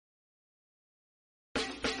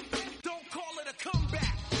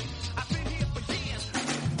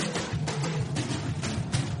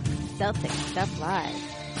Celtic Stuff Live.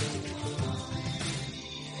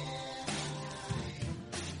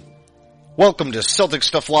 Welcome to Celtic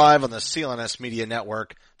Stuff Live on the CLNS Media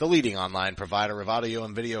Network, the leading online provider of audio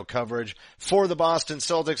and video coverage for the Boston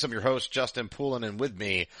Celtics. I'm your host, Justin Poulin, and with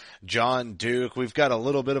me, John Duke. We've got a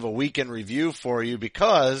little bit of a weekend review for you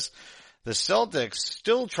because the Celtics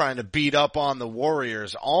still trying to beat up on the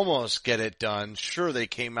Warriors, almost get it done. Sure, they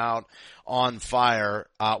came out on fire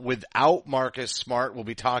without Marcus Smart. We'll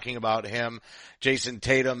be talking about him, Jason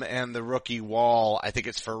Tatum, and the rookie Wall. I think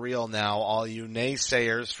it's for real now, all you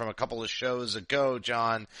naysayers from a couple of shows ago,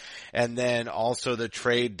 John. And then also the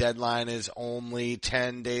trade deadline is only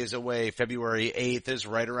 10 days away. February 8th is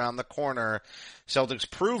right around the corner. Celtics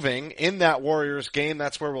proving in that Warriors game,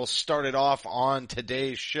 that's where we'll start it off on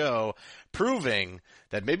today's show, proving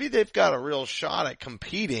that maybe they've got a real shot at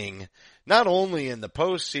competing not only in the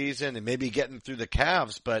postseason and maybe getting through the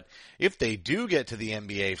Cavs, but if they do get to the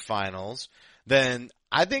NBA Finals, then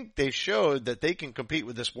I think they showed that they can compete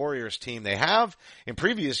with this Warriors team. They have in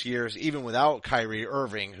previous years, even without Kyrie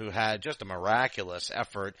Irving, who had just a miraculous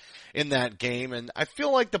effort in that game. And I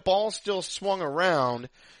feel like the ball still swung around,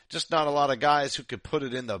 just not a lot of guys who could put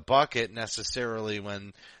it in the bucket necessarily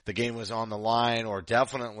when the game was on the line, or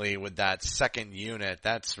definitely with that second unit.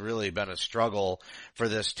 That's really been a struggle for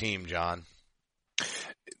this team, John.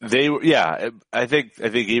 I think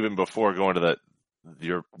even before going to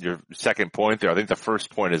your second point there, I think the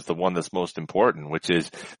first point is the one that's most important, which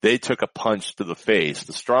is they took a punch to the face,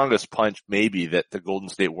 the strongest punch maybe that the Golden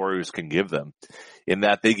State Warriors can give them, in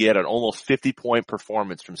that they get an almost 50-point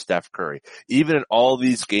performance from Steph Curry. Even in all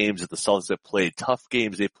these games that the Celtics have played, tough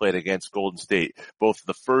games they played against Golden State, both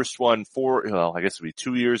the first one I guess it would be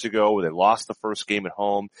 2 years ago, where they lost the first game at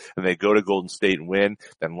home and they go to Golden State and win.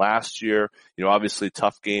 Then last year, obviously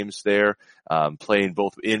tough games there, playing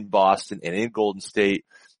both in Boston and in Golden State,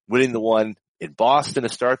 winning the one in Boston to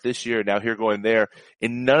start this year, now here going there.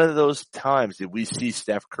 In none of those times did we see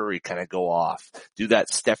Steph Curry kind of go off, do that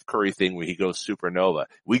Steph Curry thing where he goes supernova.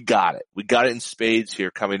 We got it. We got it in spades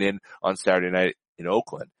here coming in on Saturday night in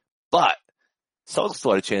Oakland. But Celtics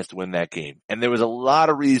still had a chance to win that game. And there was a lot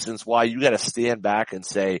of reasons why you got to stand back and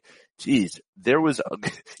say, geez,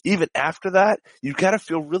 even after that, you got to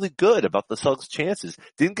feel really good about the Celtics' chances.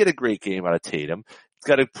 Didn't get a great game out of Tatum.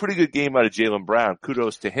 Got a pretty good game out of Jaylen Brown.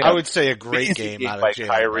 Kudos to him. I would say a great game out of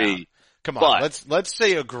Jaylen Brown. Come on, let's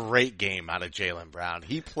say a great game out of Jaylen Brown.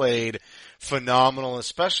 He played phenomenal,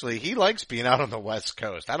 especially he likes being out on the West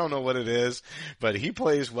Coast. I don't know what it is, but he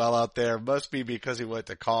plays well out there. Must be because he went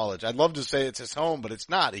to college. I'd love to say it's his home, but it's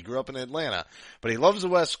not. He grew up in Atlanta, but he loves the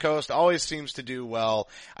West Coast, always seems to do well.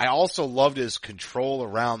 I also loved his control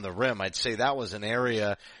around the rim. I'd say that was an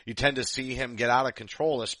area you tend to see him get out of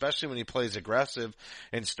control, especially when he plays aggressive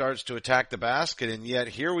and starts to attack the basket. And yet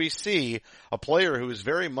here we see a player who is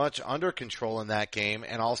very much under control in that game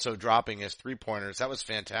and also dropping his three-pointers. That was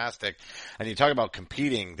fantastic. And you talk about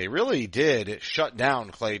competing, they really did shut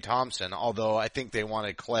down Klay Thompson, although I think they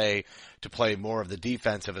wanted Klay to play more of the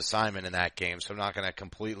defensive assignment in that game, so I'm not going to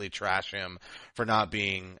completely trash him for not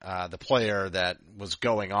being the player that was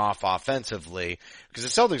going off offensively, because the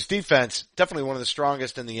Celtics defense, definitely one of the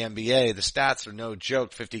strongest in the NBA. The stats are no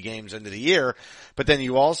joke 50 games into the year, but then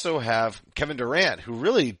you also have Kevin Durant, who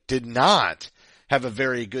really did not have a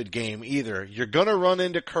very good game either. You're going to run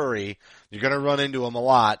into Curry. You're going to run into him a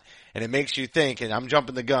lot. And it makes you think, and I'm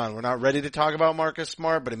jumping the gun, we're not ready to talk about Marcus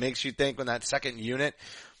Smart, but it makes you think when that second unit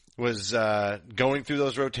was going through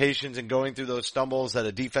those rotations and going through those stumbles, that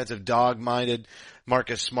a defensive dog-minded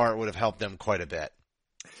Marcus Smart would have helped them quite a bit.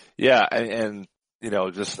 Yeah, and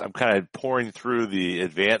I'm kind of pouring through the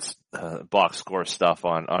advanced box score stuff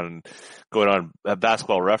on going on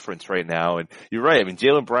Basketball Reference right now. And you're right. I mean,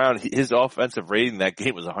 Jaylen Brown, his offensive rating that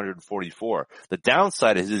game was 144. The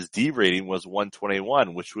downside is his D rating was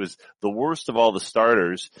 121, which was the worst of all the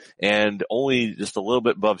starters, and only just a little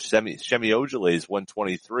bit above Semi Ojeley's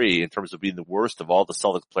 123 in terms of being the worst of all the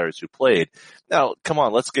Celtics players who played. Now, come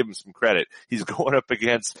on, let's give him some credit. He's going up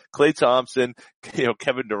against Klay Thompson,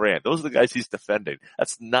 Kevin Durant. Those are the guys he's defending.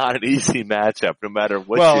 That's not an easy matchup, no matter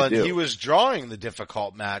what you do. He was drawing the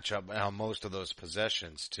difficult matchup on most of those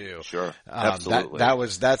possessions too. Sure, absolutely.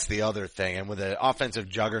 That's the other thing. And with an offensive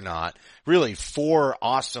juggernaut, really four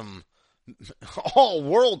awesome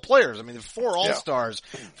all-world players. I mean, 4 All-Stars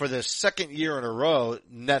for the second year in a row.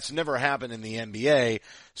 That's never happened in the NBA.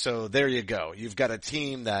 So there you go. You've got a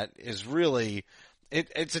team that is really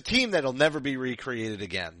it's a team that'll never be recreated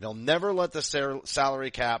again. They'll never let the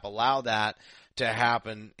salary cap allow that to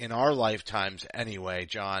happen in our lifetimes anyway,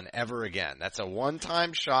 John, ever again. That's a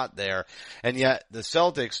one-time shot there. And yet the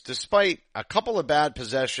Celtics, despite a couple of bad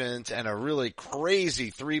possessions and a really crazy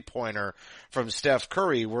three-pointer from Steph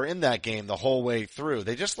Curry, were in that game the whole way through.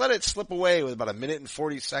 They just let it slip away with about a minute and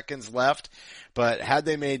 40 seconds left. But had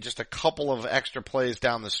they made just a couple of extra plays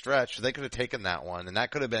down the stretch, they could have taken that one. And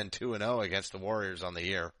that could have been 2-0 against the Warriors on the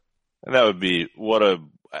year. And that would be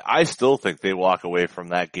I still think they walk away from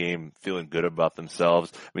that game feeling good about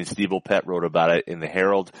themselves. I mean, Steve Opett wrote about it in the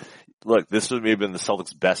Herald. Look, this would maybe have been the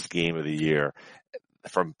Celtics' best game of the year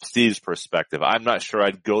from Steve's perspective. I'm not sure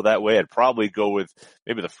I'd go that way. I'd probably go with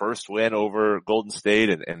maybe the first win over Golden State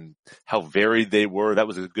and how varied they were. That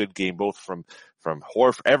was a good game both from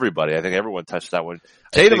Horford, everybody. I think everyone touched that one.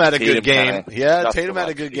 Tatum had a good game. Yeah, Tatum had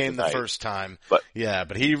a good game the first time. But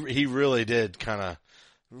he really did kind of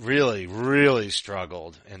really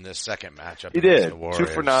struggled in this second matchup. He did. 2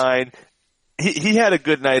 for 9. He had a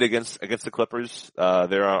good night against the Clippers,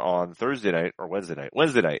 there on Thursday night or Wednesday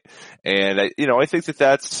night. And I think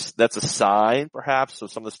that's a sign perhaps of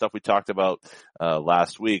some of the stuff we talked about,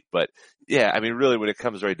 last week. But yeah, I mean, really when it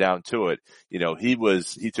comes right down to it,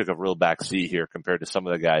 he took a real back seat here compared to some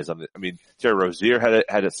of the guys Terry Rozier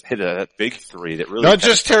hit a big three that really. Not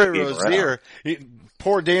just Terry Rozier.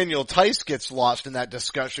 Poor Daniel Tice gets lost in that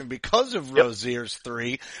discussion because of Rozier's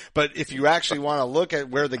three. But if you actually want to look at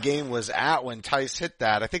where the game was at when Tice hit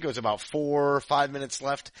that, I think it was about 4 or 5 minutes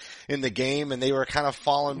left in the game and they were kind of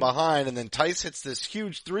falling behind. And then Tice hits this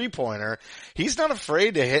huge 3-pointer. He's not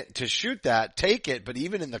afraid to shoot that, take it. But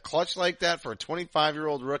even in the clutch like that for a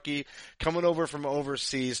 25-year-old rookie coming over from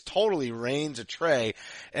overseas, totally reigns a tray.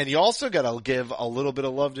 And you also got to give a little bit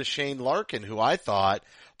of love to Shane Larkin, who I thought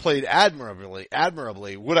played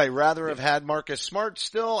admirably. Would I rather have had Marcus Smart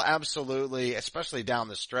still? Absolutely, especially down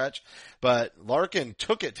the stretch. But Larkin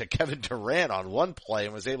took it to Kevin Durant on one play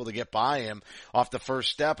and was able to get by him off the first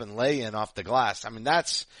step and lay in off the glass. I mean,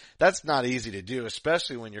 that's not easy to do,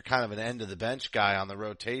 especially when you're kind of an end of the bench guy on the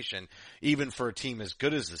rotation, even for a team as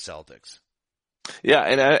good as the Celtics. Yeah,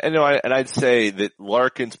 and I'd say that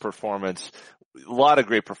Larkin's performance, a lot of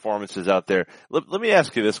great performances out there. Let me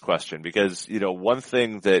ask you this question because, one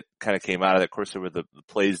thing that kind of came out of that, of course, there were the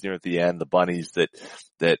plays near at the end, the bunnies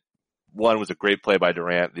that one was a great play by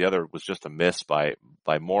Durant. The other was just a miss by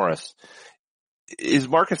Morris. Is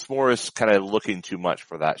Marcus Morris kind of looking too much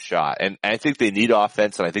for that shot? And I think they need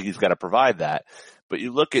offense and I think he's got to provide that. But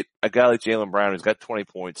you look at a guy like Jaylen Brown who's got 20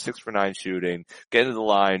 points, 6 for 9 shooting, getting to the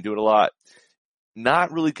line, doing a lot,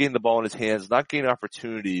 not really getting the ball in his hands, not getting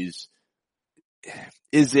opportunities.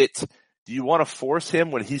 Do you want to force him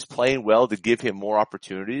when he's playing well to give him more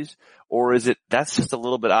opportunities? Or is it, that's just a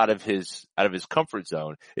little bit out of his comfort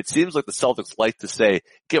zone? It seems like the Celtics like to say,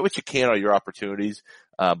 get what you can out of your opportunities,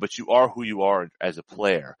 but you are who you are as a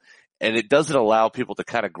player. And it doesn't allow people to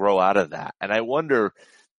kind of grow out of that. And I wonder,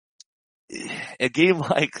 a game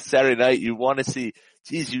like Saturday night, you want to see,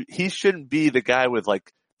 he shouldn't be the guy with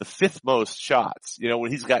like the 5th most shots, when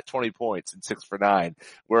he's got 20 points and 6 for 9.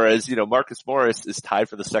 Whereas, Marcus Morris is tied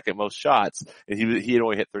for the 2nd most shots and he had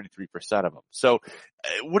only hit 33% of them. So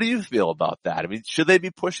what do you feel about that? I mean, should they be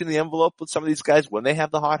pushing the envelope with some of these guys when they have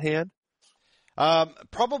the hot hand?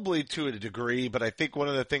 Probably to a degree, but I think one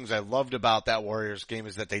of the things I loved about that Warriors game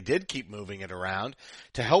is that they did keep moving it around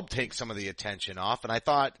to help take some of the attention off. And I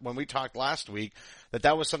thought when we talked last week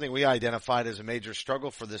that was something we identified as a major struggle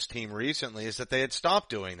for this team recently is that they had stopped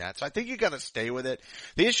doing that. So I think you got to stay with it.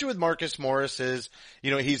 The issue with Marcus Morris is,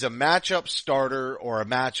 he's a matchup starter or a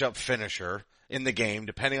matchup finisher in the game,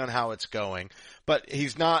 depending on how it's going, but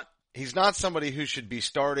he's not somebody who should be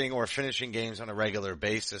starting or finishing games on a regular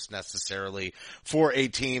basis necessarily for a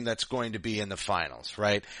team that's going to be in the finals,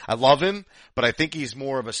 right? I love him, but I think he's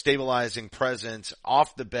more of a stabilizing presence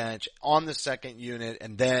off the bench on the second unit,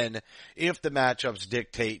 and then if the matchups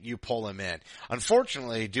dictate, you pull him in.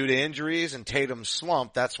 Unfortunately, due to injuries and Tatum's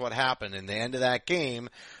slump, that's what happened. In the end of that game,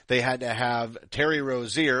 they had to have Terry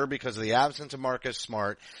Rozier because of the absence of Marcus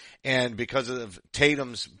Smart, and because of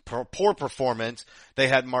Tatum's poor performance, they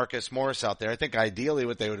had Marcus Morris out there. I think ideally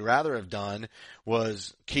what they would rather have done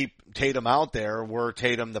was keep Tatum out there, were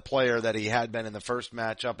Tatum the player that he had been in the first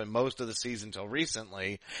matchup and most of the season till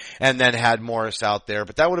recently, and then had Morris out there.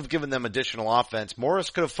 But that would have given them additional offense.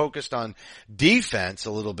 Morris could have focused on defense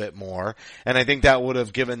a little bit more, and I think that would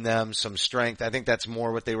have given them some strength. I think that's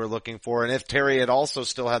more what they were looking for. And if Terry had also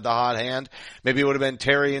still had the hot hand, maybe it would have been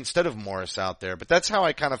Terry instead of Morris out there. But that's how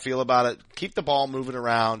I kind of feel about it. Keep the ball moving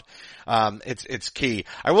around. It's key.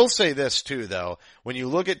 I will say this too, though. When you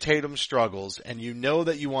look at Tatum's struggles and you know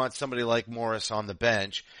that you want somebody like Morris on the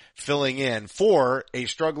bench filling in for a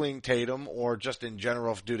struggling Tatum or just in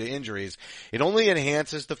general due to injuries, it only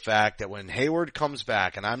enhances the fact that when Hayward comes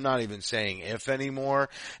back, and I'm not even saying if anymore,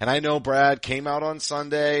 and I know Brad came out on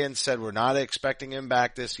Sunday and said we're not expecting him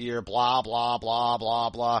back this year, blah, blah, blah,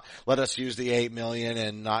 blah, blah. Let us use the $8 million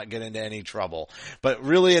and not get into any trouble. But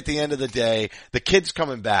really at the end of the day, the kid's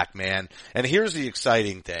coming back, man. And here's the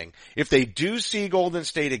exciting thing. If they do see Golden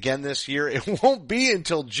State again this year, it won't be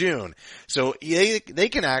until June. So they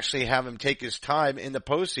can actually have him take his time in the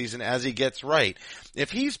postseason as he gets right.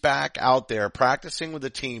 If he's back out there practicing with the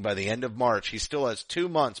team by the end of March, he still has 2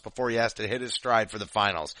 months before he has to hit his stride for the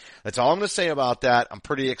finals. That's all I'm going to say about that. I'm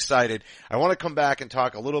pretty excited. I want to come back and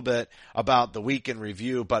talk a little bit about the week in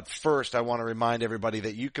review, but first I want to remind everybody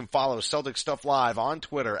that you can follow Celtic Stuff Live on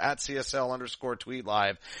Twitter at CSL_tweet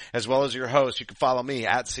live, as well as your host. You can follow me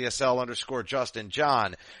at CSL_Justin.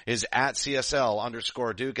 John is at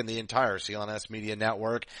CSL_Duke, and the entire CLNS Media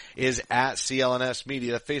Network is at CLNS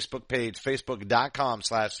Media. The Facebook page,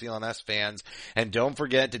 Facebook.com/CLNS fans. And don't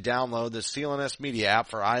forget to download the CLNS Media app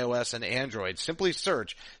for iOS and Android. Simply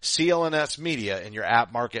search CLNS Media in your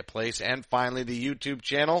app marketplace. And finally, the YouTube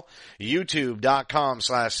channel,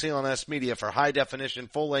 YouTube.com/CLNS Media for high definition,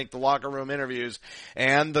 full length locker room interviews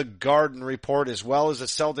and the Garden Report, as well as the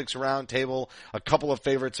Celtics Roundtable, a couple of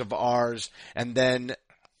favorites of ours. And then,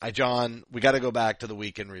 John, we got to go back to the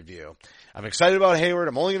week in review. I'm excited about Hayward.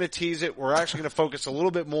 I'm only going to tease it. We're actually going to focus a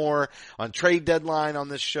little bit more on trade deadline on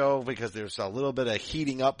this show because there's a little bit of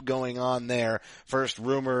heating up going on there. First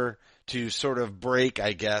rumor to sort of break,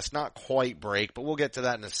 I guess. Not quite break, but we'll get to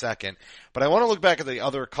that in a second. But I want to look back at the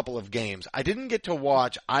other couple of games. I didn't get to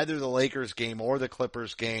watch either the Lakers game or the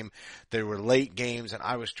Clippers game. They were late games, and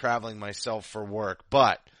I was traveling myself for work.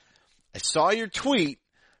 But I saw your tweet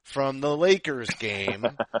from the Lakers game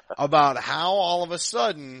about how all of a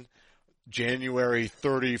sudden January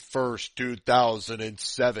 31st,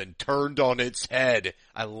 2007 turned on its head.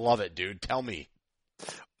 I love it, dude. Tell me.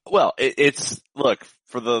 Well, look,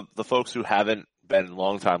 for the folks who haven't been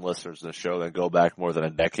longtime listeners to the show that go back more than a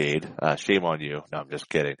decade, shame on you. No, I'm just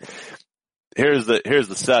kidding. Here's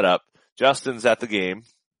the setup. Justin's at the game.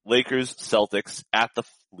 Lakers, Celtics at the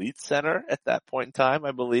Fleet Center at that point in time,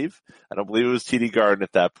 I believe. I don't believe it was TD Garden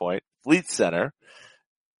at that point. Fleet Center.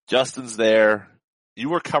 Justin's there. You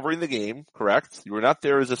were covering the game, correct? You were not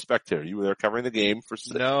there as a spectator. You were there covering the game for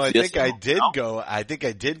No, I think I did go. I think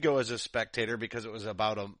I did go as a spectator because it was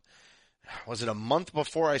about was it a month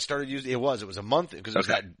before I started using? It was a month because it was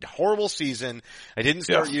that horrible season. I didn't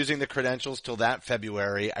start using the credentials till that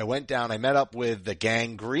February. I went down, I met up with the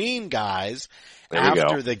Gang Green guys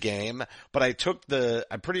after the game, but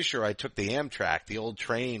I'm pretty sure I took the Amtrak, the old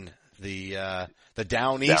train, the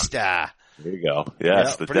Down East. There you go.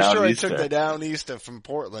 Yes, pretty sure I took the Down East from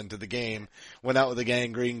Portland to the game, went out with the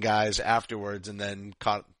Gang Green guys afterwards, and then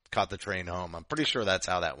caught the train home. I'm pretty sure that's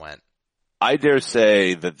how that went. I dare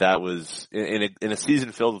say that was in a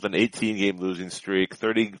season filled with an 18-game losing streak,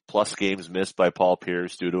 30-plus games missed by Paul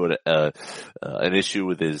Pierce due to an issue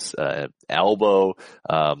with his elbow,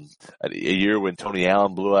 a year when Tony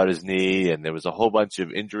Allen blew out his knee, and there was a whole bunch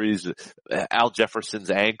of injuries. Al Jefferson's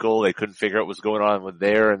ankle, they couldn't figure out what was going on with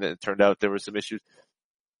there, and it turned out there were some issues.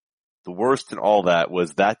 The worst in all that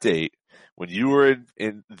was that date when you were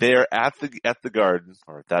in there at the Garden,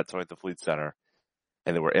 or at that point the Fleet Center,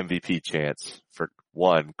 and there were MVP chants for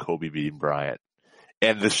one, Kobe beating Bryant.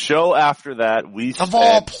 And the show after that, of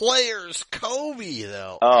all players, Kobe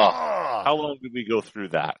though. How long did we go through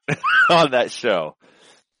that on that show?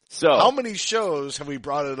 So how many shows have we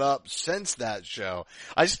brought it up since that show?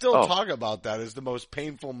 I still talk about that as the most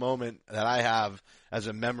painful moment that I have as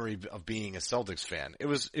a memory of being a Celtics fan. It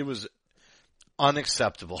was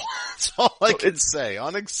unacceptable. That's all I can say.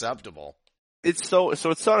 Unacceptable. It's so it's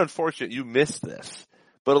so unfortunate you missed this.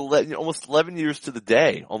 But almost 11 years to the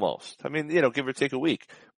day, almost. I mean, give or take a week.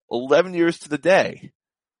 11 years to the day.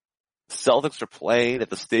 Celtics are playing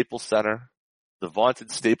at the Staples Center, the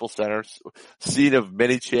vaunted Staples Center, scene of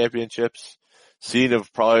many championships, scene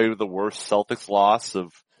of probably the worst Celtics loss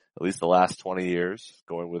of at least the last 20 years,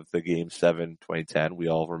 going with the Game 7, 2010, we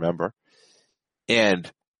all remember. And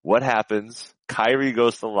what happens? Kyrie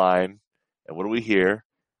goes to the line, and what do we hear?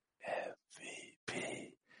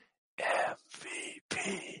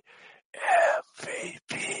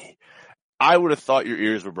 MVP. I would have thought your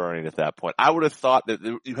ears were burning at that point. I would have thought that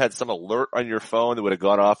you had some alert on your phone that would have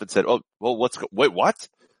gone off and said, "Oh, well, wait, what?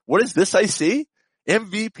 What is this I see?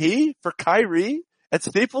 MVP for Kyrie at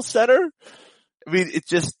Staples Center?" I mean,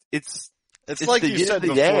 it's It's like you said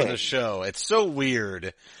before the show. It's so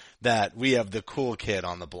weird that we have the cool kid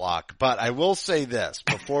on the block. But I will say this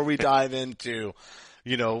before we dive into,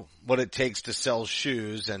 what it takes to sell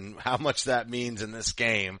shoes and how much that means in this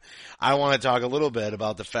game. I want to talk a little bit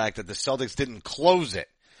about the fact that the Celtics didn't close it,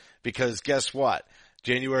 because guess what?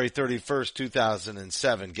 January 31st,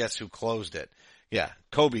 2007, guess who closed it? Yeah,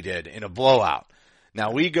 Kobe did in a blowout.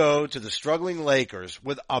 Now we go to the struggling Lakers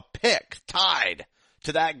with a pick tied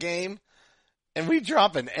to that game, and we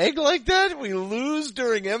drop an egg like that? We lose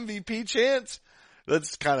during MVP chants?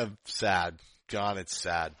 That's kind of sad, John. It's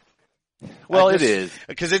sad. Well, it is.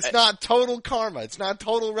 Because it's not total karma. It's not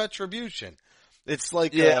total retribution. It's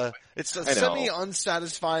like, it's a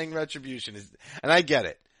semi-unsatisfying retribution. And I get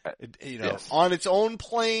it. Yes. On its own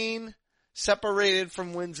plane, separated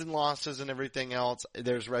from wins and losses and everything else,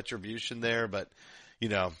 there's retribution there, but,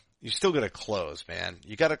 you still gotta close, man.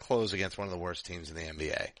 You gotta close against one of the worst teams in the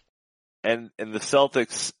NBA. And the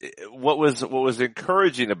Celtics, what was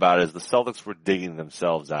encouraging about it is the Celtics were digging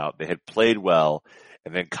themselves out. They had played well,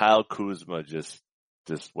 and then Kyle Kuzma just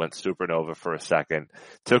went supernova for a second,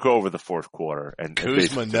 took over the fourth quarter, and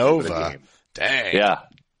Kuzma Nova. Dang. Yeah.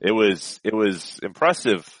 It was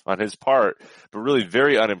impressive on his part, but really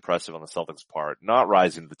very unimpressive on the Celtics' part. Not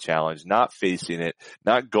rising to the challenge, not facing it,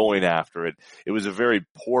 not going after it. It was a very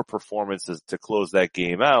poor performance to close that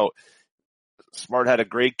game out. Smart had a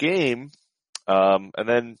great game. And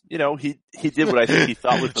then, he did what I think he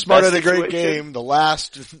thought was the Smart best had a great situation. game, the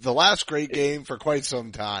last great game for quite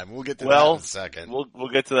some time. We'll get to that in a second. We'll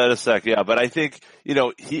get to that in a second. Yeah, but I think,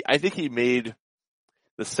 he made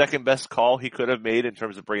the second best call he could have made in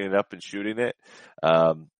terms of bringing it up and shooting it.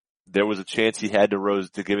 There was a chance he had to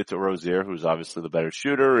give it to Rozier, who's obviously the better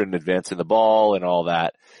shooter and advancing the ball and all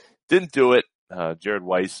that. Didn't do it. Jared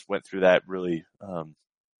Weiss went through that really,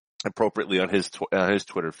 appropriately on his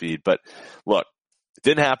Twitter feed. But look, it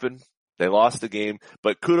didn't happen. They lost the game,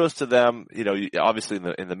 but kudos to them. Obviously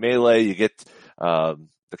in the melee, you get,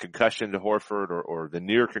 the concussion to Horford or the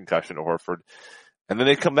near concussion to Horford. And then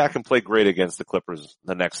they come back and play great against the Clippers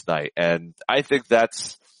the next night. And I think that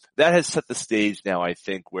has set the stage now, I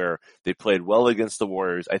think, where they played well against the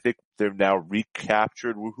Warriors. I think they've now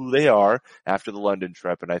recaptured who they are after the London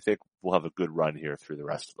trip. And I think we'll have a good run here through the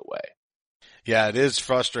rest of the way. Yeah, it is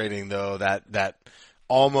frustrating though, that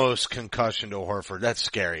almost concussion to Horford. That's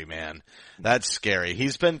scary, man. That's scary.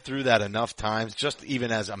 He's been through that enough times, just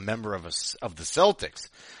even as a member of the Celtics,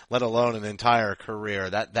 let alone an entire career.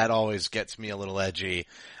 That always gets me a little edgy,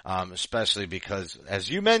 especially because, as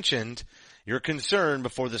you mentioned, your concern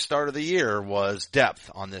before the start of the year was depth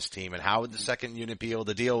on this team and how would the second unit be able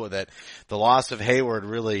to deal with it. The loss of Hayward,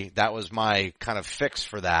 really, that was my kind of fix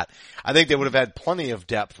for that. I think they would have had plenty of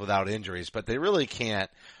depth without injuries, but they really can't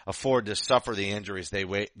afford to suffer the injuries the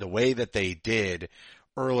way that they did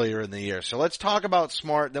earlier in the year. So let's talk about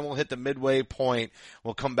Smart, then we'll hit the midway point.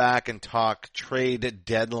 We'll come back and talk trade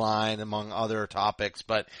deadline among other topics,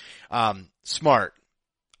 but Smart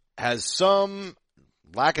has some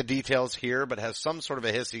lack of details here, but has some sort of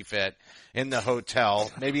a hissy fit in the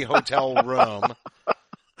hotel, maybe hotel room.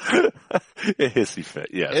 A hissy fit,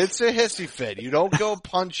 yes. It's a hissy fit. You don't go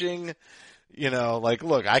punching,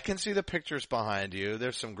 look, I can see the pictures behind you.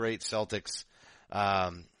 There's some great Celtics,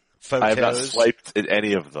 photos. I have not swiped at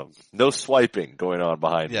any of them. No swiping going on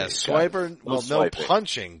behind me. Yeah, swiper, no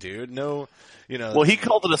punching, dude. No, Well, he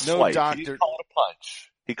called it a swipe. Doctor. He didn't call it a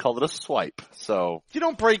punch. He called it a swipe, so. You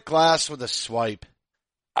don't break glass with a swipe.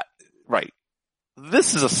 Right.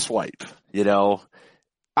 This is a swipe,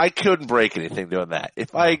 I couldn't break anything doing that.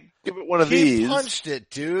 If I give it one of these. He punched it,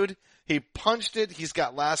 dude. He punched it. He's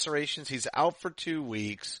got lacerations. He's out for 2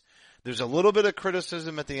 weeks. There's a little bit of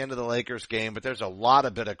criticism at the end of the Lakers game, but there's a lot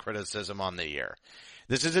of bit of criticism on the year.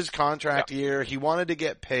 This is his contract year. He wanted to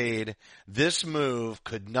get paid. This move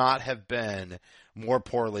could not have been more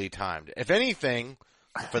poorly timed. If anything,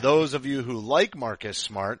 for those of you who like Marcus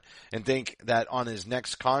Smart and think that on his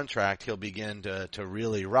next contract he'll begin to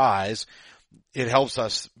really rise, it helps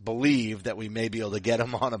us believe that we may be able to get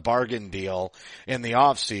him on a bargain deal in the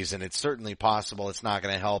off season. It's certainly possible. It's not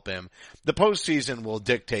going to help him. The postseason will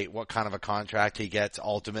dictate what kind of a contract he gets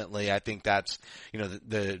ultimately. I think that's,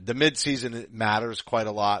 the mid-season matters quite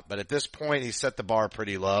a lot, but at this point he set the bar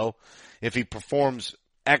pretty low. If he performs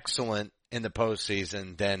excellent in the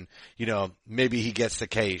postseason, then, maybe he gets the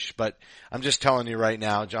cash. But I'm just telling you right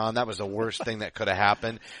now, John, that was the worst thing that could have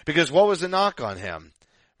happened, because what was the knock on him?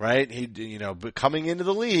 Right? He, coming into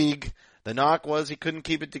the league, the knock was he couldn't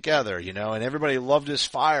keep it together, and everybody loved his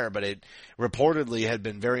fire, but it reportedly had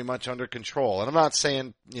been very much under control. And I'm not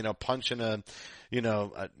saying, punching a, he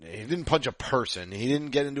didn't punch a person. He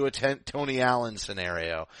didn't get into a Tony Allen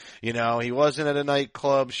scenario. He wasn't at a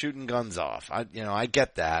nightclub shooting guns off. I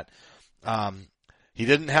get that. He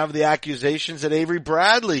didn't have the accusations that Avery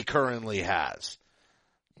Bradley currently has.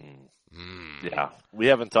 Yeah, we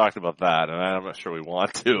haven't talked about that, and I'm not sure we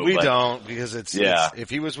want to. We don't, because it's if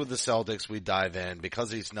he was with the Celtics, we'd dive in.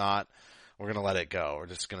 Because he's not, we're going to let it go. We're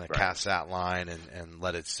just going to cast that line and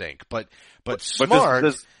let it sink. But Smart,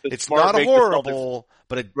 it's Smart not horrible,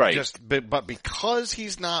 but but because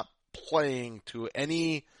he's not playing to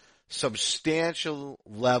any substantial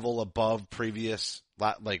level above previous,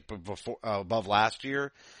 like before, above last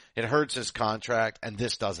year, it hurts his contract, and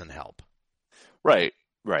this doesn't help. Right.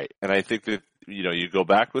 And I think that, you go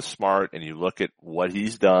back with Smart and you look at what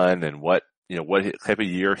he's done and what type of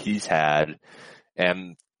year he's had,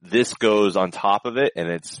 and this goes on top of it, and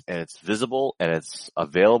it's visible and it's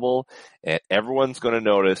available, and everyone's going to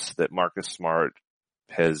notice that Marcus Smart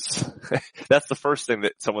has, that's the first thing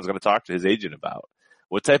that someone's going to talk to his agent about.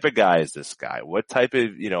 What type of guy is this guy? What type of,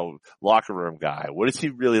 locker room guy? What is he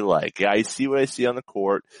really like? Yeah, I see what I see on the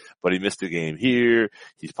court, but he missed a game here.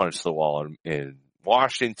 He's punched the wall in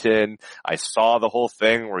Washington. I saw the whole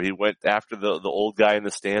thing where he went after the old guy in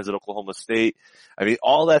the stands at Oklahoma State. I mean,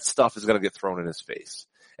 all that stuff is going to get thrown in his face.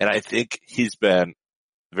 And I think he's been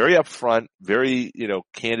very upfront, very,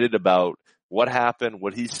 candid about what happened,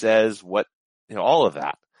 what he says, all of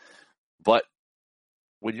that. But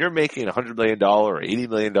when you're making $100 million or $80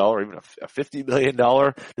 million or even a $50 million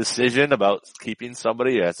decision about keeping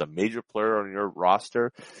somebody as a major player on your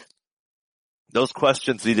roster, those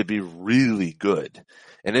questions need to be really good.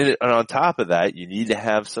 And on top of that, you need to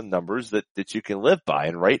have some numbers that you can live by.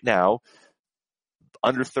 And right now,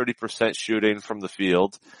 under 30% shooting from the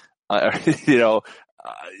field, 35%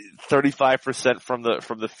 from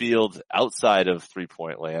the field outside of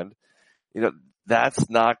 3-point land, that's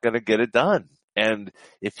not going to get it done. And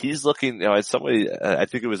if he's looking, as somebody, I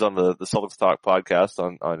think it was on the Celtics Talk podcast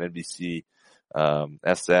on NBC,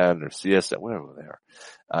 SN or CSN, whatever they are.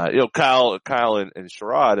 Kyle and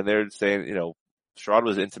Sherrod, and they're saying, Sherrod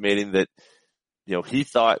was intimating that, he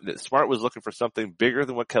thought that Smart was looking for something bigger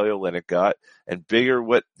than what Kelly Olynyk got, and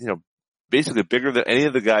basically bigger than any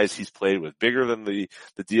of the guys he's played with, bigger than the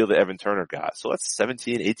deal that Evan Turner got. So that's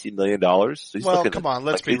 $17-18 million. So well, come on,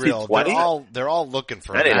 let's be real. They're all looking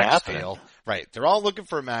for a max deal. Right. They're all looking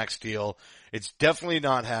for a max deal. It's definitely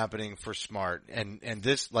not happening for Smart. And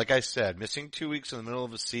this, like I said, missing 2 weeks in the middle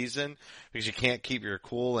of a season because you can't keep your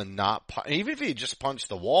cool and even if he just punched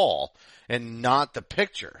the wall and not the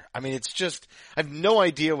picture. I mean, it's just, I have no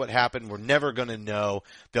idea what happened. We're never going to know.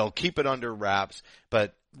 They'll keep it under wraps,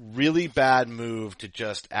 but really bad move to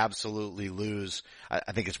just absolutely lose.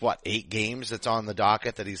 I think it's 8 games that's on the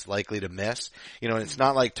docket that he's likely to miss. And it's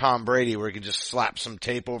not like Tom Brady where he can just slap some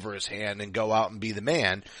tape over his hand and go out and be the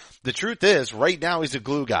man. The truth is, right now he's a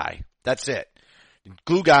glue guy. That's it.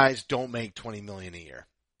 Glue guys don't make $20 million a year.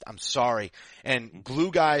 I'm sorry. And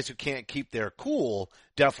glue guys who can't keep their cool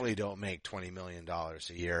definitely don't make $20 million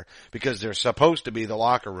a year because they're supposed to be the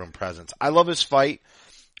locker room presence. I love his fight.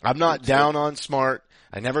 I'm not down on Smart.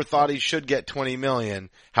 I never thought he should get $20 million.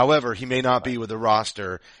 However, he may not be with the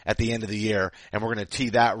roster at the end of the year, and we're going to tee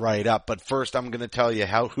that right up. But first, I'm going to tell you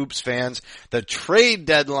how Hoops fans, the trade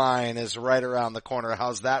deadline is right around the corner.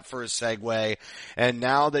 How's that for a segue? And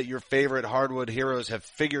now that your favorite hardwood heroes have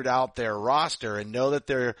figured out their roster and know that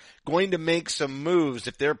they're going to make some moves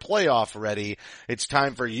if they're playoff ready, it's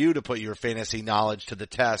time for you to put your fantasy knowledge to the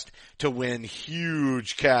test to win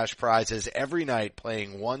huge cash prizes every night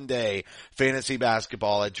playing one-day fantasy basketball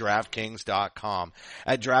at DraftKings.com.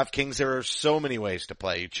 At DraftKings, there are so many ways to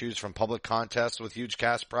play. You choose from public contests with huge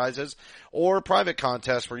cash prizes or private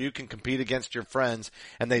contests where you can compete against your friends,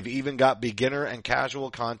 and they've even got beginner and casual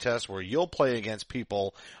contests where you'll play against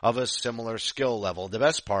people of a similar skill level. The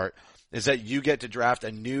best part is that you get to draft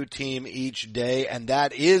a new team each day, and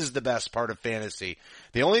that is the best part of fantasy.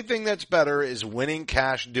 The only thing that's better is winning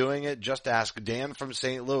cash doing it. Just ask Dan from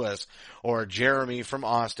St. Louis or Jeremy from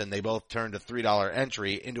Austin. They both turned a $3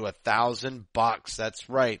 entry into $1,000. That's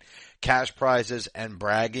right. Cash prizes and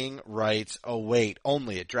bragging rights await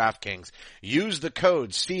only at DraftKings. Use the code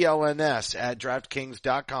CLNS at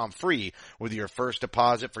DraftKings.com free with your first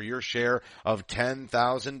deposit for your share of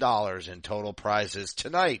 $10,000 in total prizes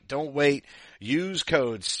tonight. Don't wait. Use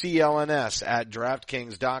code CLNS at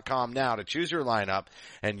DraftKings.com now to choose your lineup,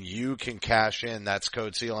 and you can cash in. That's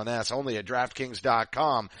code CLNS only at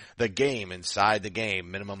DraftKings.com. The game inside the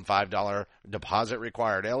game. Minimum $5 deposit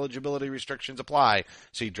required. Eligibility restrictions apply.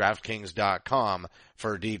 See DraftKings.com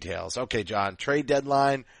for details. Okay, John, trade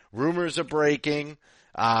deadline. Rumors are breaking.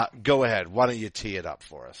 Go ahead. Why don't you tee it up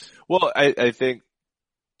for us? Well, I think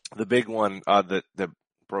the big one that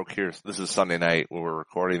broke here, this is Sunday night when we're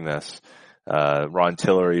recording this. Ron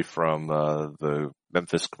Tillery from the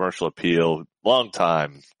Memphis Commercial Appeal, long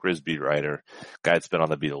time Grizz beat writer, guy that's been on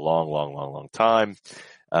the beat a long time.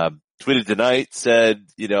 Tweeted tonight, said,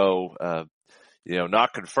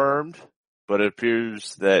 not confirmed, but it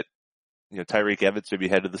appears that, Tyreek Evans may be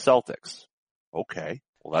headed to the Celtics. Okay.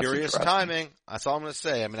 Well, that's curious timing. That's all I'm going to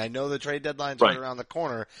say. I mean, I know the trade deadline's right around the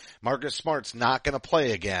corner. Marcus Smart's not going to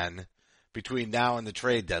play again between now and the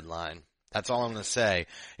trade deadline. That's all I'm going to say.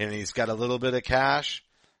 And he's got a little bit of cash.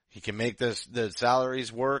 He can make the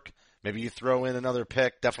salaries work. Maybe you throw in another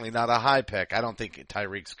pick. Definitely not a high pick. I don't think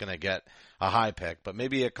Tyreek's going to get a high pick, but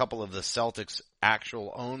maybe a couple of the Celtics'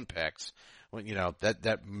 actual own picks.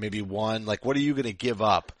 That maybe one. Like, what are you going to give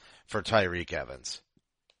up for Tyreek Evans?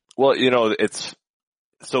 Well,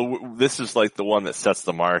 so this is like the one that sets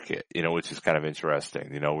the market, which is kind of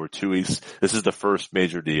interesting. We're 2 weeks. This is the first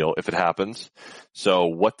major deal if it happens. So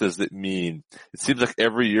what does it mean? It seems like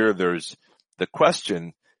every year there's the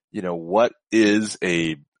question, what is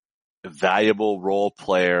a valuable role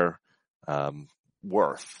player,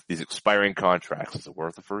 worth? These expiring contracts, is it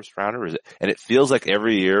worth a first rounder? Is it? And it feels like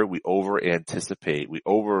every year we over anticipate, we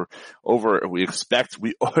expect,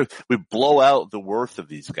 we blow out the worth of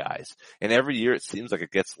these guys. And every year it seems like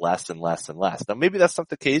it gets less and less and less. Now maybe that's not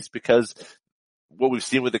the case because what we've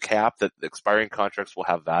seen with the cap, that expiring contracts will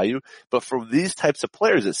have value. But for these types of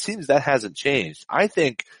players, it seems that hasn't changed. I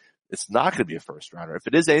think it's not going to be a first rounder. If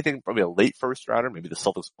it is anything, probably a late first rounder, maybe the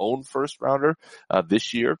Celtics' own first rounder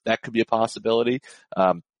this year. That could be a possibility.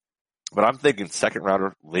 But I'm thinking second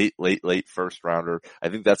rounder, late first rounder. I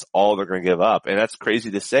think that's all they're going to give up. And that's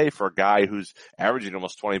crazy to say for a guy who's averaging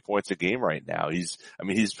almost 20 points a game right now. He's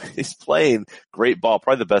playing great ball,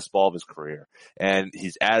 probably the best ball of his career. And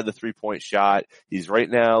he's added the 3-point shot. He's right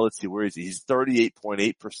now, let's see, where is he? He's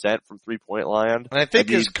 38.8% from 3-point line. And I think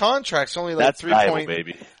his contract's only like that's valuable,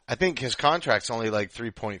 baby. I think his contract's only like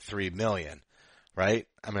 $3.3 million, right?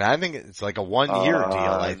 I mean, I think it's like a 1-year deal,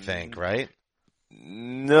 I think, right?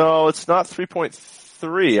 No, it's not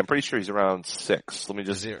 3.3. I'm pretty sure he's around 6. Let me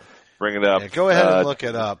just bring it up. Yeah, go ahead and look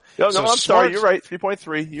it up. No, I'm sorry. You're right.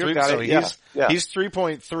 3.3. You got it. Yeah. He's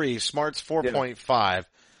 3.3. Smart's 4.5.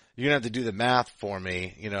 You're going to have to do the math for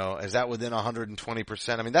me. Is that within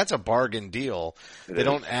 120%? I mean, that's a bargain deal. They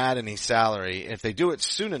don't add any salary. If they do it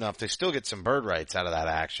soon enough, they still get some bird rights out of that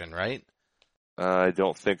action, right? I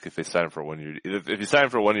don't think if they sign for 1 year, if you sign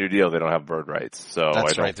for a 1 year deal, they don't have bird rights. So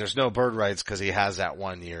that's right. There's no bird rights because he has that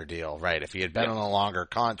 1 year deal, right? If he had been on a longer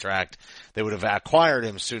contract, they would have acquired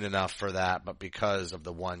him soon enough for that. But because of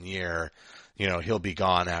the 1 year, he'll be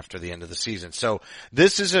gone after the end of the season. So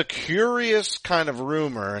this is a curious kind of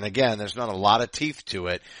rumor. And again, there's not a lot of teeth to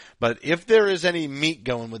it, but if there is any meat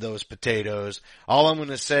going with those potatoes, all I'm going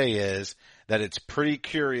to say is that it's pretty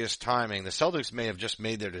curious timing. The Celtics may have just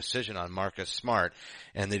made their decision on Marcus Smart,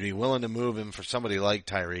 and they'd be willing to move him for somebody like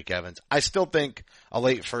Tyreek Evans. I still think a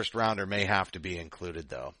late first rounder may have to be included,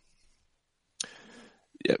 though.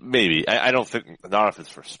 Yeah, maybe. I don't think, not if it's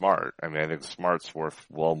for Smart. I mean, I think Smart's worth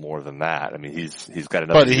well more than that. I mean, he's got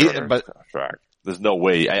another contract. There's no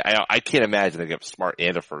way. I can't imagine they get Smart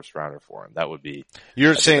and a first rounder for him. That would be.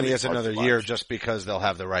 You're saying he has another year just because they'll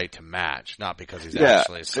have the right to match, not because he's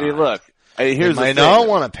actually signed. I mean, look. Here's they might not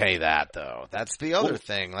want to pay that though. That's the other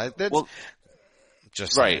thing. Like that's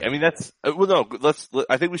just right. Saying. I mean, that's no.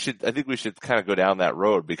 I think we should kind of go down that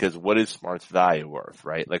road because what is Smart's value worth,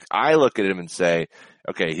 right? Like I look at him and say,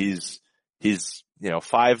 okay, he's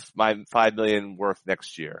 $5 million worth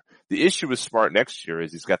next year. The issue with Smart next year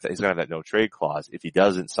is he's gonna have that no trade clause if he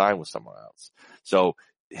doesn't sign with someone else. So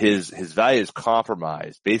his value is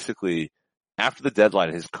compromised basically. After the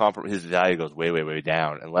deadline, his value goes way, way, way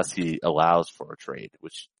down unless he allows for a trade,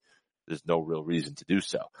 which there's no real reason to do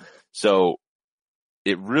so. So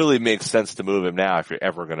it really makes sense to move him now if you're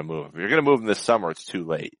ever going to move him. If you're going to move him this summer, it's too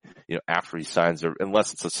late. After he signs,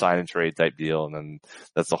 unless it's a sign and trade type deal, and then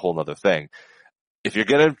that's a whole other thing. If you're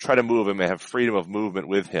going to try to move him and have freedom of movement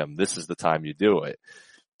with him, this is the time you do it.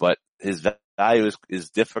 But his value is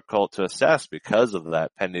difficult to assess because of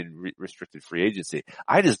that pending restricted free agency.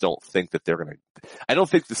 I just don't think that I don't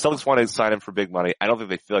think the Celtics want to sign him for big money. I don't think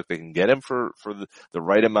they feel like they can get him for the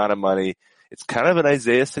right amount of money. It's kind of an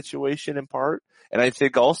Isaiah situation in part. And I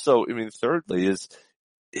think also, thirdly is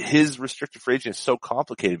his restricted free agent is so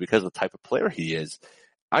complicated because of the type of player he is.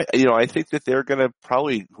 I think that they're going to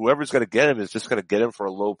probably, whoever's going to get him is just going to get him for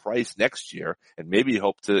a low price next year and maybe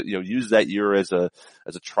hope to, use that year as a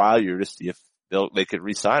trial year to see if they could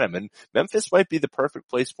re-sign him. And Memphis might be the perfect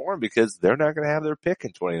place for him because they're not going to have their pick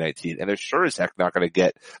in 2019. And they're sure as heck not going to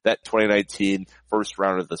get that 2019 first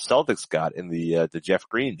rounder the Celtics got in the Jeff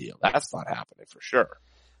Green deal. That's not happening for sure.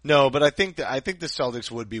 No, but I think the Celtics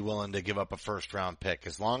would be willing to give up a first round pick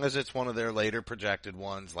as long as it's one of their later projected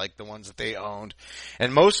ones, like the ones that they owned.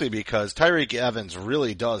 And mostly because Tyreke Evans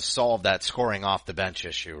really does solve that scoring off the bench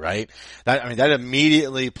issue, right? That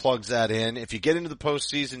immediately plugs that in. If you get into the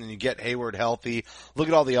postseason and you get Hayward healthy, look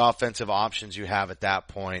at all the offensive options you have at that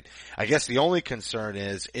point. I guess the only concern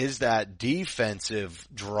is that defensive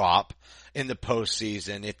drop in the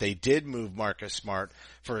postseason. If they did move Marcus Smart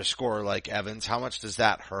for a scorer like Evans, how much does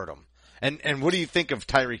that hurt him? And what do you think of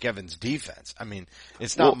Tyreke Evans' defense? I mean,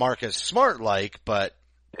 it's not Marcus Smart-like, but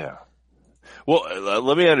yeah. Well,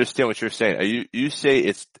 let me understand what you're saying. You say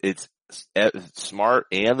it's Smart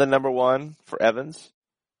and the number one for Evans?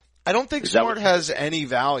 I don't think Smart has any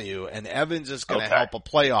value, and Evans is going to help a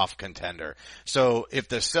playoff contender. So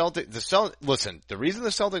if listen, the reason the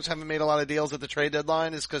Celtics haven't made a lot of deals at the trade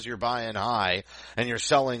deadline is because you're buying high and you're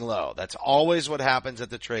selling low. That's always what happens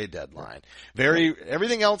at the trade deadline.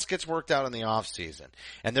 Everything else gets worked out in the off season,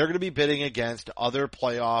 and they're going to be bidding against other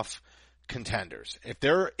playoff contenders. If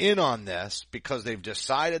they're in on this because they've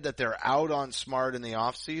decided that they're out on Smart in the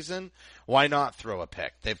off season, why not throw a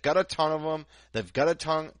pick? They've got a ton of them. They've got a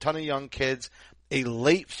ton of young kids. A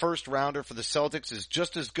late first rounder for the Celtics is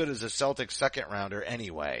just as good as a Celtics second rounder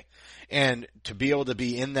anyway. And to be able to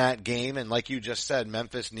be in that game, and like you just said,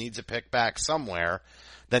 Memphis needs a pick back somewhere,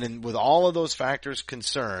 then with all of those factors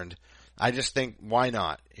concerned, I just think, why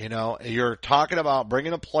not? You know, you're talking about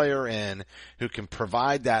bringing a player in who can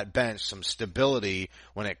provide that bench some stability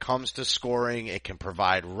when it comes to scoring. It can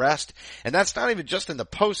provide rest. And that's not even just in the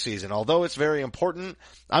postseason. Although it's very important,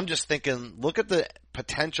 I'm just thinking, look at the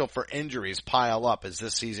potential for injuries pile up as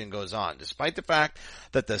this season goes on. Despite the fact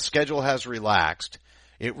that the schedule has relaxed,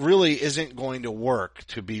 it really isn't going to work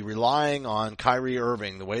to be relying on Kyrie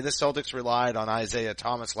Irving the way the Celtics relied on Isaiah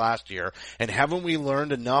Thomas last year. And haven't we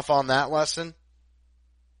learned enough on that lesson?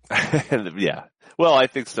 Yeah. Well, I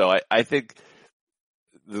think so. I think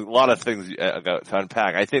there's a lot of things to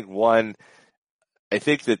unpack. I think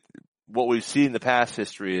that what we've seen in the past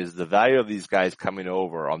history is the value of these guys coming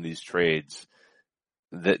over on these trades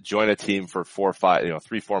that join a team for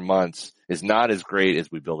 3-4 months is not as great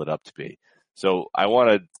as we build it up to be. So I want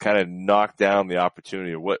to kind of knock down the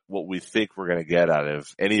opportunity of what we think we're going to get out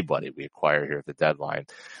of anybody we acquire here at the deadline.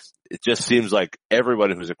 It just seems like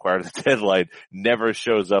everybody who's acquired at the deadline never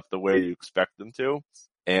shows up the way you expect them to,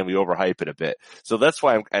 and we overhype it a bit. So that's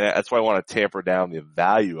why I want to tamper down the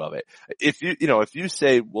value of it. If you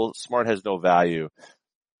say, well, Smart has no value,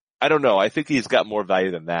 I don't know. I think he's got more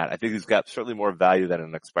value than that. I think he's got certainly more value than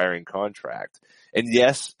an expiring contract. And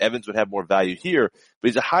yes, Evans would have more value here, but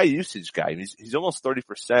he's a high usage guy. He's almost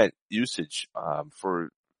 30% usage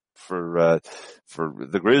for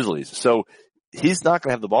the Grizzlies. So he's not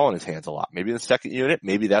going to have the ball in his hands a lot. Maybe in the second unit,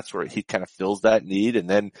 maybe that's where he kind of fills that need, and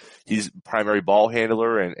then he's primary ball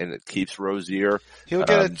handler, and it keeps Rozier. He'll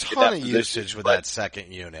get a ton of usage with that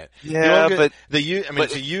second unit. Yeah, but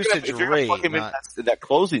it's a usage rate. That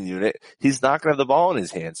closing unit, he's not going to have the ball in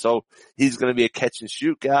his hands, so he's going to be a catch and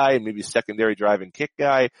shoot guy, and maybe a secondary drive and kick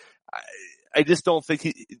guy. I just don't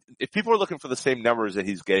think if people are looking for the same numbers that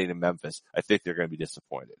he's getting in Memphis, I think they're going to be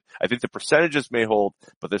disappointed. I think the percentages may hold,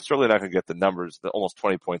 but they're certainly not going to get the numbers, the almost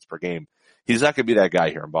 20 points per game. He's not going to be that guy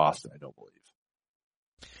here in Boston, I don't believe.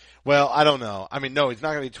 Well, I don't know. I mean, no, he's not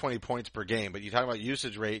going to be 20 points per game, but you talk about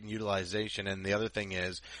usage rate and utilization, and the other thing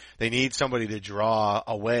is they need somebody to draw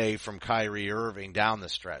away from Kyrie Irving down the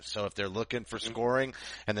stretch. So if they're looking for scoring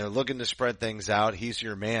and they're looking to spread things out, he's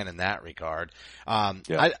your man in that regard.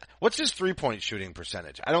 What's his 3-point shooting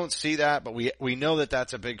percentage? I don't see that, but we know that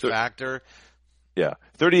that's a big factor. Yeah,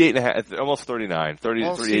 38.5, almost 39,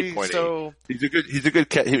 38.8. So he's a good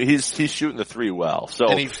catch. He's shooting the three well. So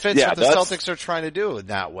and he fits what the Celtics are trying to do in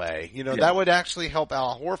that way. That would actually help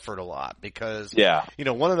Al Horford a lot because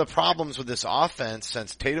one of the problems with this offense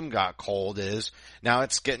since Tatum got cold is now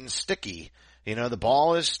it's getting sticky. The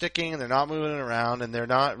ball is sticking and they're not moving it around and they're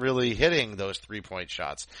not really hitting those 3-point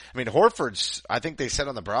shots. I mean, Horford's, I think they said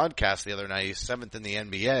on the broadcast the other night, he's 7th in the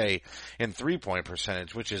NBA in 3-point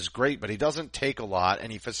percentage, which is great, but he doesn't take a lot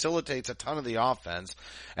and he facilitates a ton of the offense.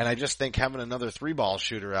 And I just think having another 3-ball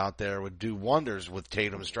shooter out there would do wonders with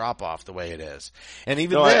Tatum's drop off the way it is. And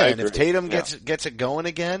even if Tatum gets it going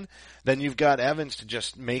again, then you've got Evans to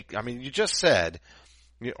just you just said,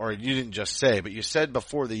 or you didn't just say, but you said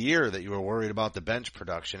before the year that you were worried about the bench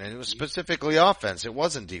production, and it was specifically offense. It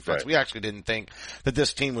wasn't defense. Right. We actually didn't think that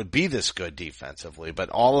this team would be this good defensively, but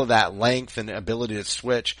all of that length and ability to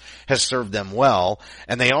switch has served them well,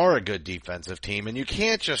 and they are a good defensive team, and you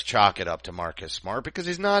can't just chalk it up to Marcus Smart because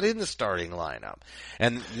he's not in the starting lineup.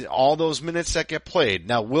 And all those minutes that get played.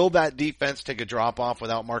 Now, will that defense take a drop off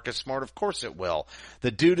without Marcus Smart? Of course it will.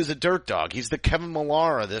 The dude is a dirt dog. He's the Kevin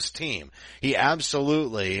Millar of this team. He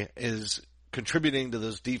absolutely is contributing to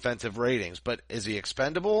those defensive ratings, but is he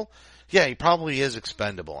expendable? Yeah, he probably is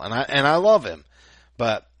expendable, and I love him,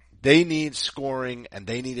 but they need scoring, and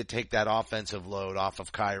they need to take that offensive load off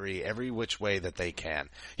of Kyrie every which way that they can.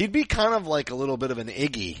 He'd be kind of like a little bit of an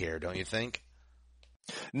Iggy here, don't you think?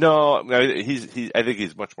 No, I think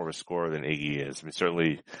he's much more of a scorer than Iggy is. I mean,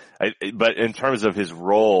 certainly, but in terms of his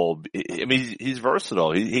role, I mean, he's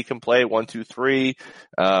versatile. He can play 1, 2, 3.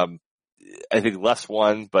 I think less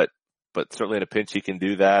one, but certainly in a pinch he can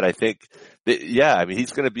do that. I think that, I mean,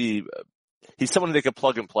 he's someone that can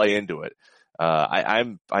plug and play into it. I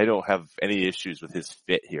don't have any issues with his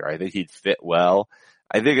fit here. I think he'd fit well.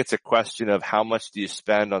 I think it's a question of how much do you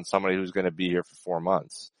spend on somebody who's going to be here for 4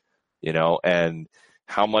 months, and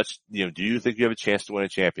how much, do you think you have a chance to win a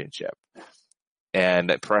championship?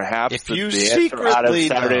 And perhaps if you the answer out of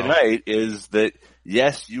Saturday know. night is that,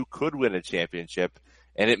 yes, you could win a championship,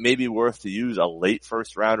 and it may be worth to use a late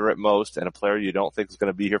first rounder at most and a player you don't think is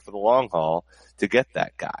going to be here for the long haul to get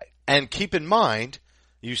that guy. And keep in mind,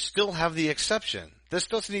 you still have the exception. This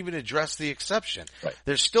doesn't even address the exception. Right.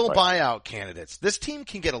 There's still buyout candidates. This team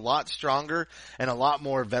can get a lot stronger and a lot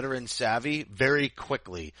more veteran savvy very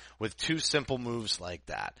quickly with 2 simple moves like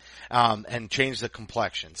that, and change the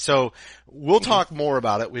complexion. So we'll talk more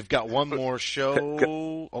about it. We've got one more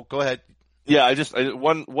show. Oh, go ahead. Yeah,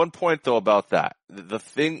 one point though about that.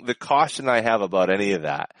 The caution I have about any of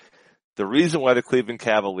that, the reason why the Cleveland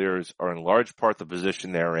Cavaliers are in large part the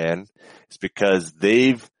position they're in is because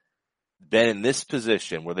they've been in this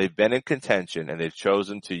position where they've been in contention and they've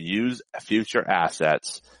chosen to use future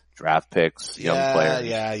assets, draft picks, young players.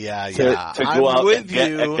 To go out and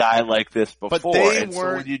get a guy like this before. But they and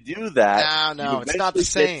so when you do that, no, it's not the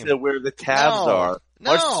same. Get to where the Cavs are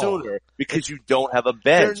much sooner because you don't have a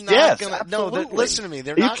bench. Listen to me.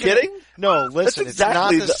 Are you kidding? No, listen. That's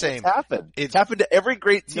exactly it's not the same. It's happened to every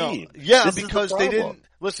great team. Because they didn't.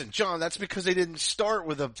 Listen, John, that's because they didn't start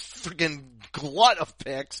with a freaking glut of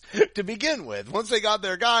picks to begin with. Once they got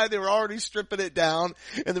their guy, they were already stripping it down,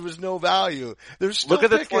 and there was no value. There's still look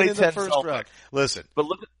at the picking in the first Celtics. round. Listen, but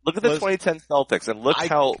look at the 2010 Celtics, and look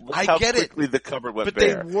how quickly the cupboard went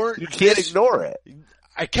bare. You can't ignore it.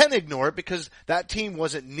 I can ignore it because that team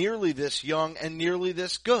wasn't nearly this young and nearly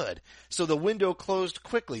this good. So the window closed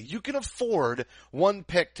quickly. You can afford one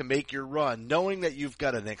pick to make your run, knowing that you've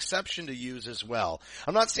got an exception to use as well.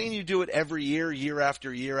 I'm not saying you do it every year, year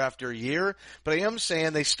after year after year, but I am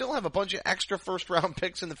saying they still have a bunch of extra first round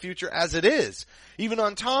picks in the future as it is, even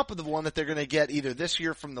on top of the one that they're going to get either this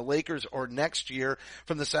year from the Lakers or next year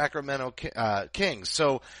from the Sacramento Kings.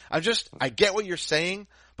 So I get what you're saying,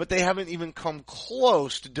 but they haven't even come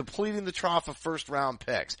close to depleting the trough of first round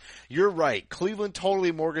picks. You're right. Cleveland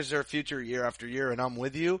totally mortgaged their future year after year, and I'm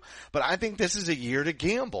with you. But I think this is a year to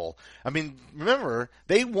gamble. I mean, remember,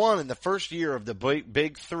 they won in the first year of the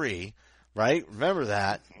big 3. Right? Remember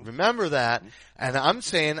that. And I'm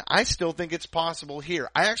saying I still think it's possible here.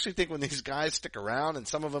 I actually think when these guys stick around and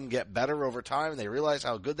some of them get better over time and they realize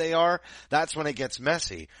how good they are, that's when it gets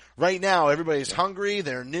messy. Right now, everybody's hungry,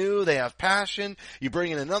 they're new, they have passion. You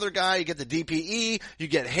bring in another guy, you get the DPE, you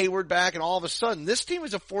get Hayward back, and all of a sudden, this team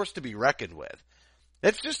is a force to be reckoned with.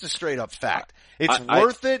 It's just a straight up fact. It's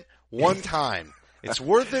worth it one time. It's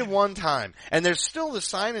worth it one time. And there's still the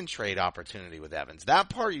sign and trade opportunity with Evans.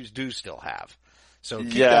 That part you do still have. So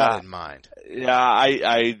keep that in mind. Yeah,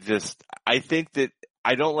 I think that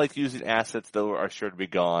I don't like using assets that are sure to be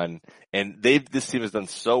gone. And this team has done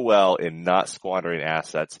so well in not squandering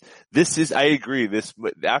assets. I agree,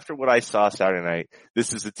 after what I saw Saturday night,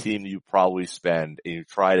 this is a team you probably spend and you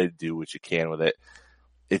try to do what you can with it.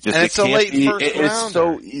 It's a late first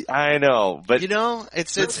rounder. I know, but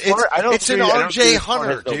it's an RJ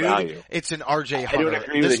Hunter, dude. Value. It's an RJ Hunter. I don't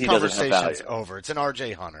agree this that he doesn't have conversation's value. over. It's an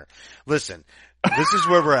RJ Hunter. Listen, this is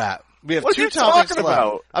where we're at. We have what 2 are you topics talking left.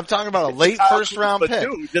 about? I'm talking about a late first round pick.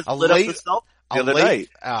 Just lit up the Celtics the other night.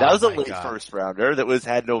 That was a late first rounder that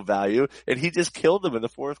had no value, and he just killed them in the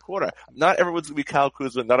fourth quarter. Not everyone's going to be Kyle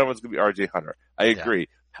Kuzma. Not everyone's going to be RJ Hunter. I agree.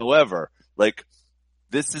 However,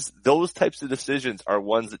 those types of decisions are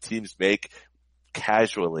ones that teams make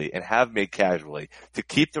casually and have made casually. To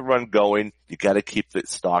keep the run going, you got to keep it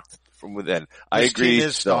stocked from within. I agree. This team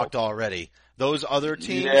is stocked already. Those other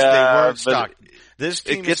teams, yeah, they weren't stocked. This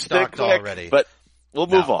team is stocked already. But we'll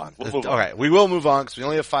move on. All right, we will move on because we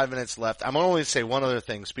only have 5 minutes left. I'm going to only say one other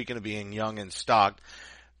thing. Speaking of being young and stocked,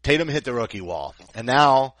 Tatum hit the rookie wall, and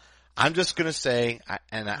now I'm just going to say,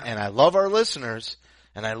 and I love our listeners,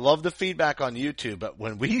 and I love the feedback on YouTube. But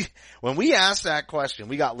when we asked that question,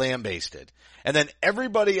 we got lambasted, and then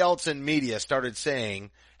everybody else in media started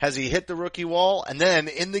saying, "Has he hit the rookie wall?" And then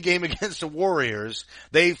in the game against the Warriors,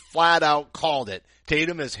 they flat out called it.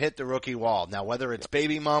 Tatum has hit the rookie wall. Now, whether it's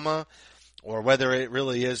baby mama, or whether it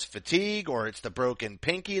really is fatigue, or it's the broken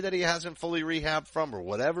pinky that he hasn't fully rehabbed from, or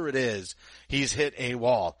whatever it is, he's hit a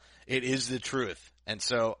wall. It is the truth. And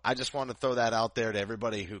so I just want to throw that out there to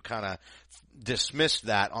everybody who kind of dismissed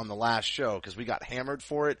that on the last show because we got hammered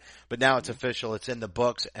for it, but now it's official. It's in the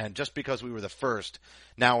books. And just because we were the first,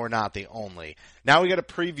 now we're not the only. Now we got to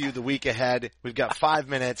preview the week ahead. We've got 5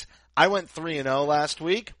 minutes. I went 3-0 last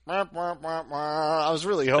week. I was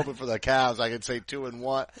really hoping for the Cavs. I could say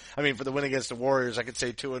 2-1. I mean, for the win against the Warriors, I could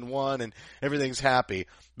say 2-1 and everything's happy.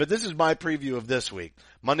 But this is my preview of this week.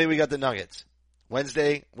 Monday, we got the Nuggets.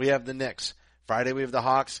 Wednesday, we have the Knicks. Friday, we have the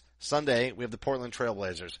Hawks. Sunday, we have the Portland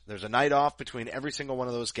Trailblazers. There's a night off between every single one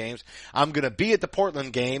of those games. I'm going to be at the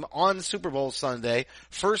Portland game on Super Bowl Sunday.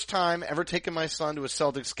 First time ever taking my son to a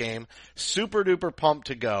Celtics game. Super duper pumped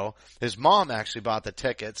to go. His mom actually bought the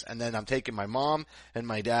tickets, and then I'm taking my mom and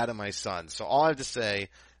my dad and my son. So all I have to say,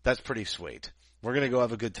 that's pretty sweet. We're going to go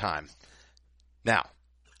have a good time. Now,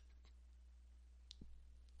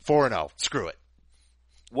 4-0. Screw it.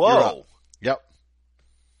 Whoa. Yep.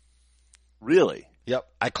 Really? Yep.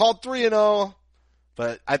 I called 3-0,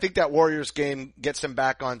 but I think that Warriors game gets him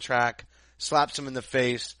back on track, slaps him in the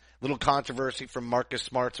face. Little controversy from Marcus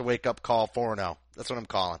Smart's a wake-up call, 4-0. That's what I'm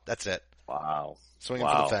calling. That's it. Wow. Swinging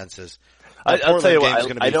for the fences. I'll tell you what, game's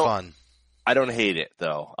going to be fun. I don't hate it,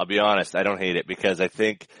 though. I'll be honest. I don't hate it because I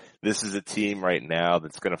think this is a team right now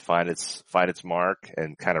that's going to find its mark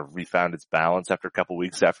and kind of refound its balance after a couple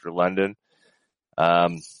weeks after London.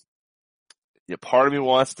 Yeah, part of me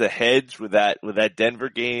wants to hedge with that Denver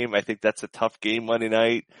game. I think that's a tough game Monday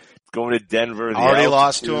night. Going to Denver. Already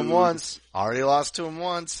lost to him once.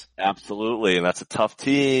 Absolutely, and that's a tough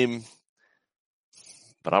team.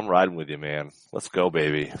 But I'm riding with you, man. Let's go,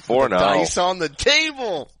 baby. 4-0. Dice on the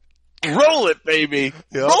table. Roll it, baby.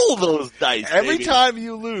 Yep. Roll those dice, Every baby. time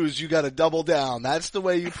you lose, you got to double down. That's the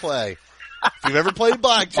way you play. If you've ever played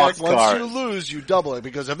blackjack, once you lose, you double it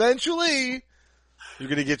because eventually you're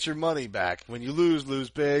going to get your money back. When you lose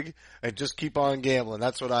big, and just keep on gambling.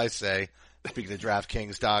 That's what I say. Speaking of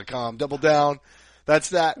DraftKings.com, double down. That's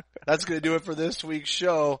that. That's going to do it for this week's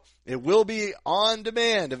show. It will be on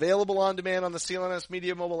demand, available on demand on the CLNS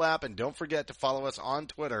Media mobile app. And don't forget to follow us on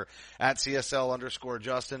Twitter at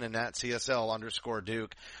CSL_Justin and at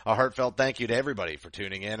CSL_Duke. A heartfelt thank you to everybody for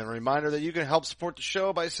tuning in. And a reminder that you can help support the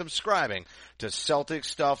show by subscribing to Celtic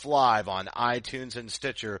Stuff Live on iTunes and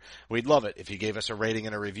Stitcher. We'd love it if you gave us a rating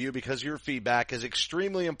and a review because your feedback is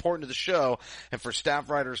extremely important to the show. And for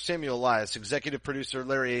staff writer Samuel Elias, executive producer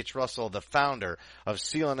Larry H. Russell, the founder of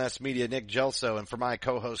CLNS Media, Nick Gelso, and for my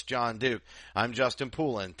co-host John Duke, I'm Justin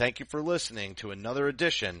Poulin. Thank you for listening to another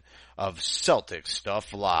edition of Celtic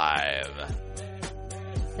Stuff Live.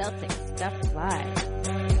 Celtic Stuff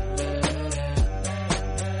Live.